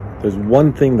There's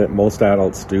one thing that most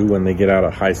adults do when they get out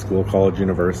of high school, college,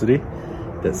 university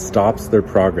that stops their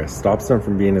progress, stops them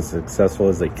from being as successful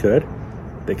as they could,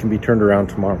 that can be turned around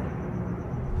tomorrow.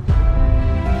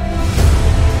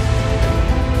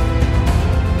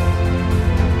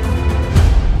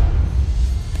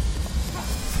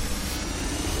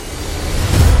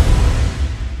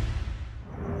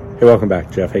 Hey, welcome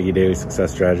back. Jeff Hagee, Daily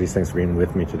Success Strategies. Thanks for being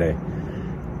with me today.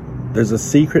 There's a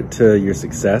secret to your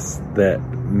success that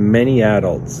many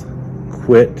adults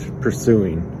quit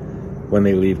pursuing when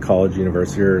they leave college,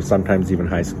 university, or sometimes even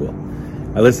high school.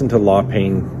 I listened to Law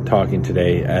Payne talking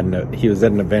today, and he was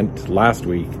at an event last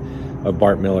week of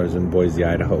Bart Miller's in Boise,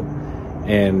 Idaho.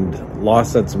 And Law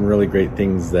said some really great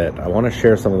things that I want to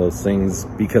share some of those things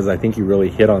because I think he really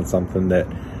hit on something that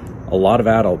a lot of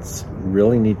adults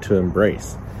really need to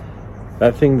embrace.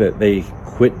 That thing that they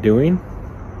quit doing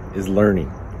is learning.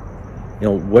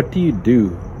 What do you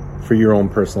do for your own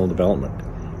personal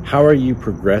development? How are you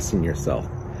progressing yourself?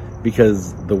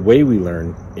 Because the way we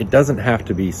learn, it doesn't have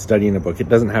to be studying a book. It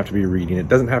doesn't have to be reading. It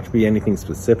doesn't have to be anything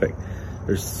specific.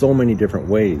 There's so many different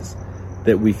ways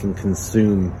that we can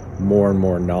consume more and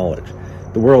more knowledge.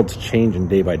 The world's changing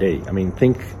day by day.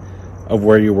 Think of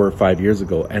where you were 5 years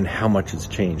ago and how much has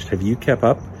changed. Have you kept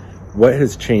up? What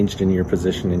has changed in your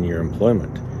position in your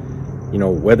employment?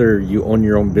 Whether you own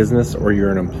your own business or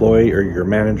you're an employee or you're a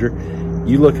manager,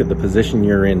 you look at the position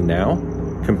you're in now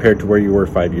compared to where you were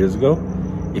 5 years ago.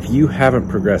 If you haven't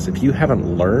progressed, if you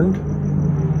haven't learned,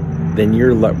 then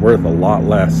you're worth a lot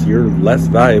less. You're less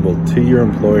valuable to your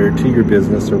employer, to your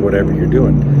business, or whatever you're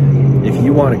doing. If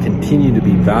you want to continue to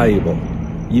be valuable,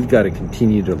 you've got to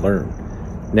continue to learn.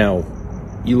 Now,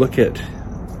 you look at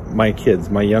my kids.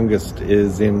 My youngest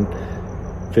is in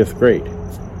 5th grade.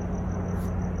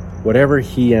 Whatever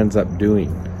he ends up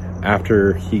doing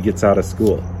after he gets out of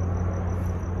school,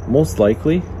 most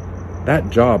likely that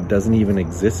job doesn't even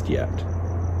exist yet.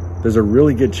 There's a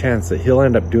really good chance that he'll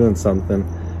end up doing something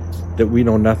that we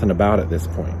know nothing about at this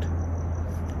point.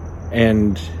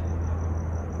 And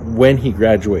when he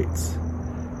graduates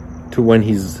to when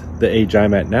he's the age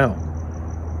I'm at now,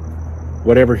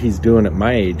 whatever he's doing at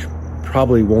my age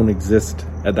probably won't exist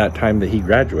at that time that he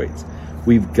graduates.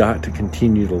 We've got to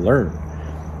continue to learn.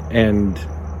 And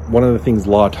one of the things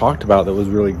Law talked about that was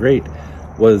really great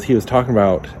was he was talking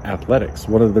about athletics.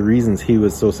 One of the reasons he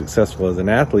was so successful as an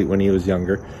athlete when he was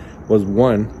younger was,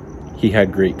 1, he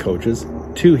had great coaches.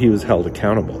 2, he was held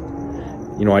accountable.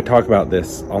 I talk about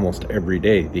this almost every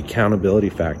day, the accountability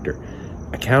factor.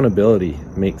 Accountability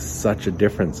makes such a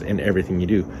difference in everything you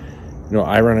do.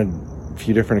 I run a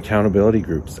few different accountability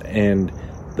groups, and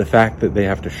the fact that they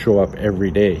have to show up every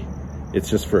day, it's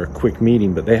just for a quick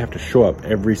meeting, but they have to show up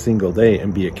every single day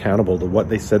and be accountable to what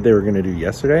they said they were going to do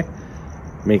yesterday,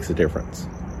 makes a difference.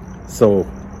 So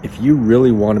if you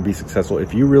really want to be successful,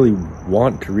 if you really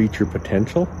want to reach your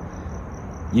potential,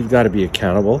 you've got to be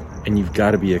accountable and you've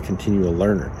got to be a continual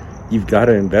learner. You've got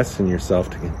to invest in yourself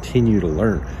to continue to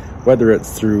learn, whether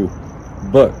it's through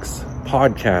books,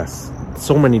 podcasts,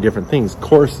 so many different things,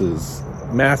 courses,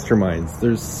 masterminds.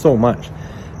 There's so much.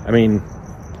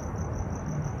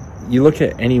 You look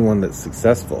at anyone that's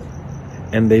successful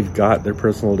and they've got their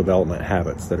personal development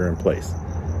habits that are in place.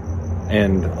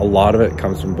 And a lot of it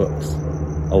comes from books.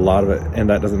 A lot of it, and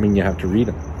that doesn't mean you have to read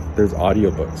them. There's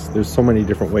audiobooks. There's so many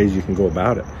different ways you can go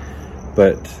about it.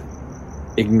 But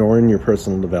ignoring your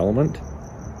personal development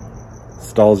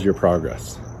stalls your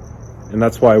progress. And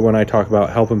that's why when I talk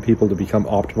about helping people to become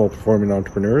optimal performing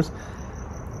entrepreneurs,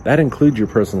 that includes your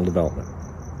personal development.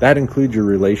 That includes your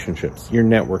relationships, your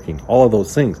networking, all of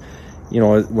those things.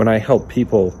 When I help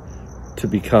people to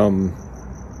become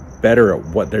better at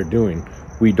what they're doing,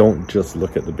 we don't just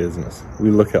look at the business.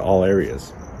 We look at all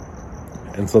areas.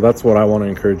 And so that's what I want to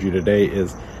encourage you today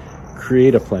is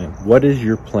create a plan. What is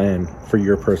your plan for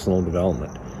your personal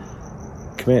development?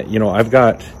 Commit. I've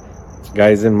got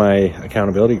guys in my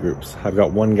accountability groups. I've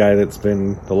got one guy that's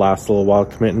been the last little while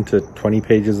committing to 20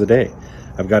 pages a day.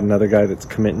 I've got another guy that's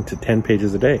committing to 10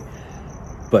 pages a day.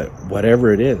 But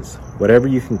whatever it is, whatever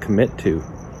you can commit to,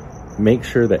 make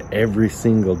sure that every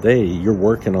single day you're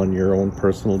working on your own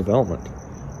personal development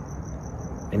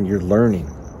and you're learning.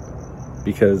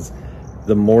 Because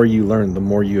the more you learn, the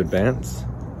more you advance,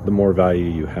 the more value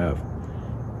you have,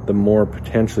 the more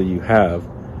potential you have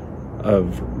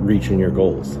of reaching your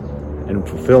goals and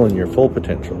fulfilling your full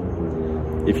potential.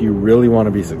 If you really want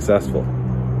to be successful,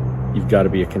 you've got to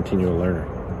be a continual learner.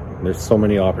 There's so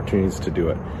many opportunities to do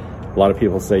it. A lot of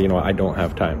people say, I don't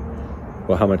have time.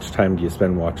 Well, how much time do you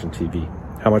spend watching TV?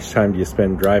 How much time do you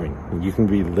spend driving? You can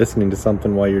be listening to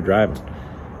something while you're driving.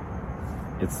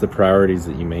 It's the priorities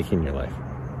that you make in your life.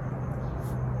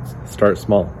 Start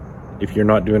small. If you're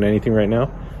not doing anything right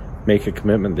now, make a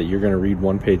commitment that you're going to read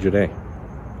 1 page a day.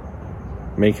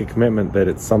 Make a commitment that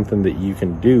it's something that you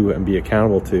can do and be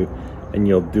accountable to, and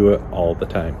you'll do it all the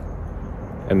time.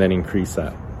 And then increase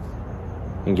that.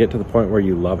 And get to the point where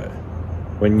you love it.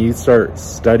 When you start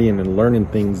studying and learning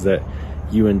things that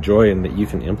you enjoy and that you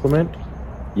can implement,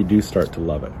 you do start to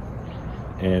love it.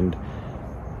 And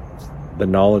the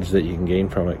knowledge that you can gain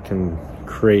from it can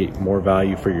create more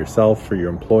value for yourself, for your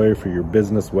employer, for your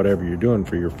business, whatever you're doing,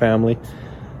 for your family.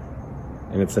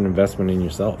 And it's an investment in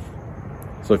yourself.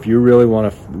 So if you really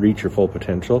want to reach your full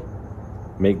potential,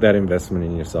 make that investment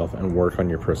in yourself and work on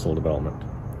your personal development.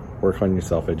 Work on your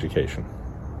self-education.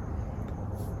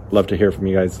 Love to hear from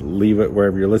you guys. Leave it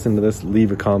wherever you're listening to this.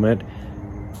 Leave a comment.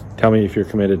 Tell me if you're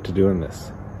committed to doing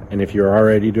this. And if you're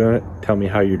already doing it, tell me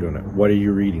how you're doing it. What are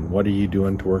you reading? What are you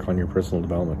doing to work on your personal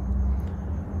development?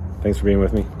 Thanks for being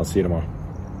with me. I'll see you tomorrow.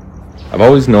 I've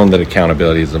always known that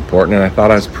accountability is important, and I thought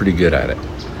I was pretty good at it.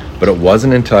 But it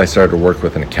wasn't until I started to work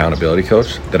with an accountability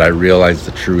coach that I realized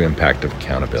the true impact of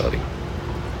accountability.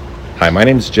 Hi, my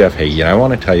name is Jeff Hagee, and I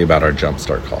want to tell you about our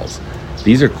Jumpstart calls.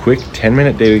 These are quick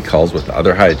 10-minute daily calls with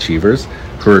other high achievers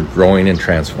who are growing and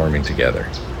transforming together.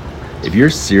 If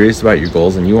you're serious about your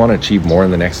goals and you want to achieve more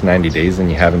in the next 90 days than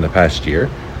you have in the past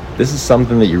year, this is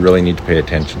something that you really need to pay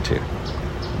attention to.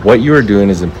 What you are doing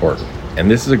is important, and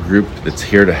this is a group that's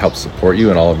here to help support you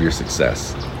in all of your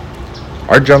success.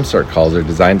 Our Jumpstart calls are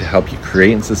designed to help you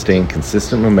create and sustain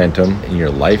consistent momentum in your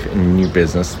life and in your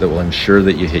business that will ensure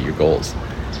that you hit your goals.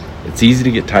 It's easy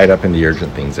to get tied up in the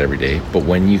urgent things every day, but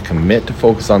when you commit to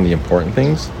focus on the important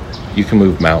things, you can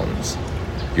move mountains.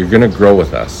 You're going to grow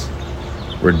with us.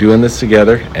 We're doing this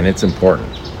together, and it's important.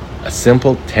 A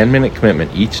simple 10-minute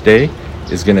commitment each day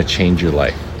is going to change your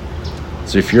life.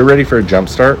 So if you're ready for a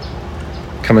jumpstart,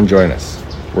 come and join us.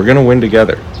 We're going to win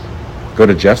together. Go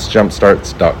to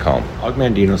jeffsjumpstarts.com. Og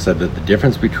Mandino said that the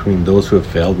difference between those who have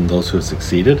failed and those who have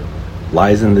succeeded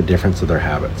lies in the difference of their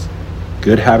habits.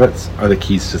 Good habits are the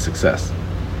keys to success.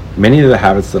 Many of the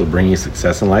habits that'll bring you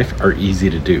success in life are easy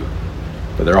to do,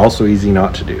 but they're also easy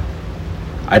not to do.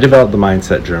 I developed the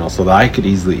Mindset Journal so that I could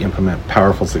easily implement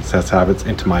powerful success habits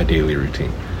into my daily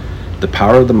routine. The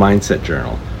power of the Mindset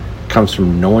Journal comes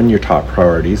from knowing your top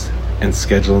priorities and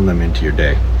scheduling them into your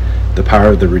day. The power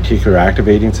of the reticular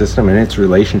activating system and its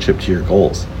relationship to your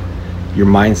goals, your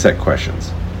mindset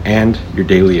questions, and your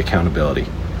daily accountability.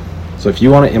 So if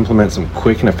you want to implement some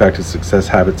quick and effective success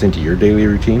habits into your daily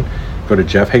routine, go to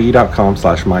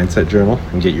jeffhagee.com/mindset journal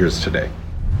and get yours today.